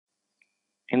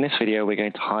In this video, we're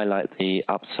going to highlight the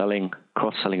upselling,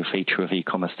 cross-selling feature of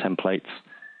Ecommerce Templates.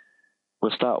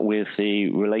 We'll start with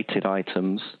the related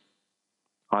items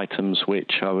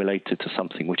which are related to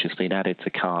something which has been added to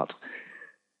cart.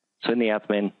 So in the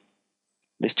admin,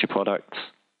 list your products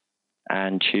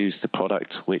and choose the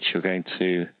product which you're going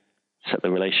to set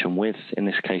the relation with. In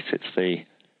this case, it's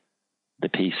the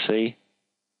PC.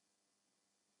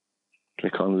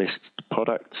 Click on List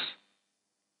Products,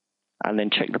 and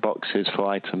then check the boxes for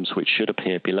items which should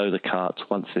appear below the cart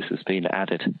once this has been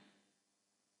added.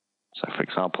 So for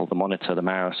example, the monitor, the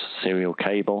mouse, serial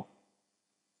cable.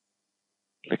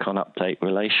 Click on Update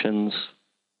Relations,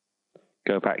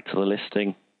 go back to the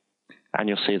listing, and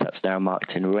you'll see that's now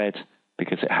marked in red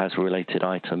because it has related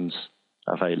items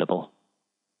available.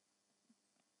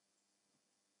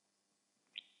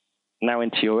 Now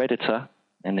into your editor,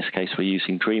 in this case we're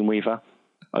using Dreamweaver,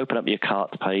 open up your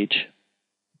cart page,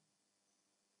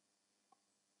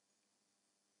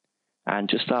 and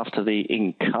just after the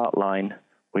in cart line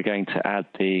we're going to add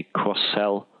the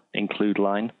cross-sell include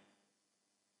line.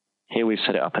 Here we've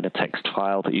set it up in a text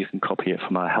file, but you can copy it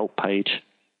from our help page.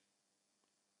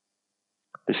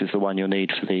 This is the one you'll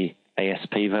need for the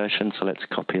ASP version, so let's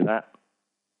copy that.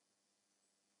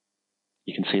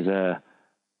 You can see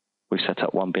we've set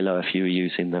up one below if you were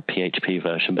using the PHP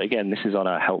version, but again, this is on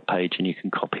our help page and you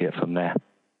can copy it from there.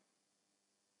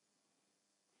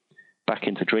 Back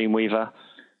into Dreamweaver,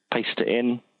 paste it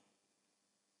in.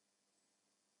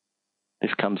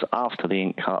 This comes after the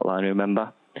in cart line,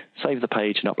 remember. Save the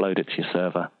page and upload it to your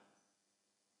server.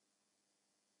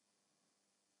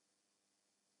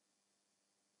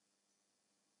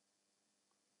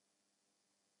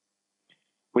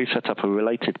 We've set up a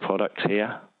related product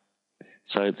here.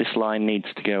 So this line needs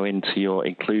to go into your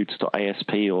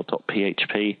includes.asp or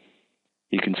 .php.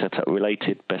 You can set up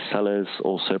related, bestsellers,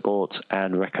 also bought,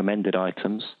 and recommended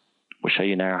items. We'll show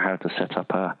you now how to set up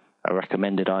a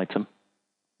recommended item.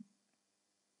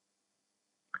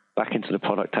 Back into the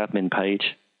product admin page,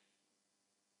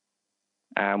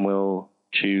 and we'll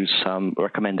choose some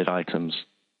recommended items.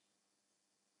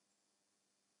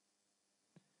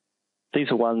 These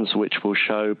are ones which will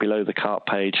show below the cart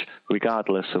page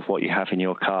regardless of what you have in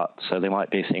your cart. So there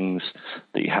might be things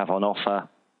that you have on offer,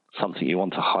 something you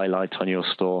want to highlight on your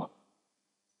store,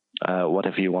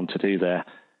 whatever you want to do there.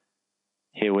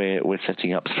 Here we're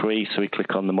setting up 3, so we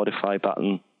click on the Modify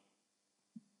button,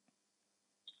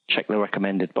 check the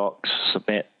recommended box,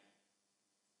 submit.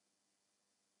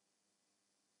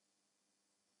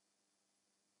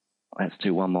 Let's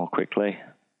do one more quickly.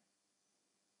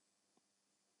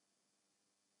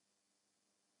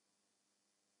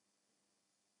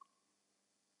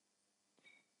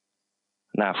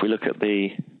 Now, if we look at the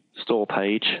store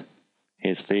page,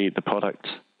 here's the product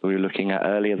we were looking at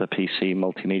earlier, the PC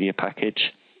multimedia package.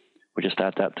 We just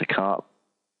add that to cart,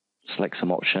 select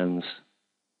some options,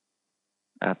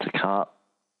 add to cart.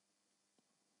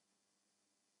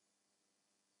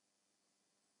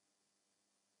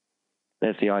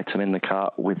 There's the item in the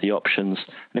cart with the options.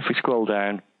 And if we scroll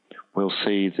down, we'll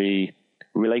see the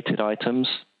related items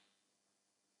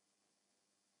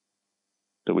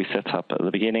that we set up at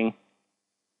the beginning.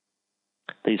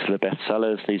 These are the best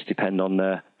sellers. These depend on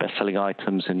the best-selling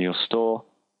items in your store.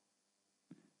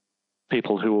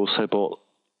 People who also bought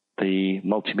the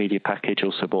multimedia package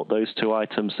also bought those 2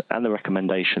 items, and the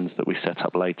recommendations that we set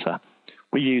up later.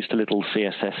 We used a little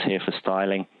CSS here for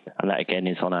styling, and that again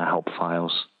is on our help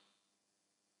files.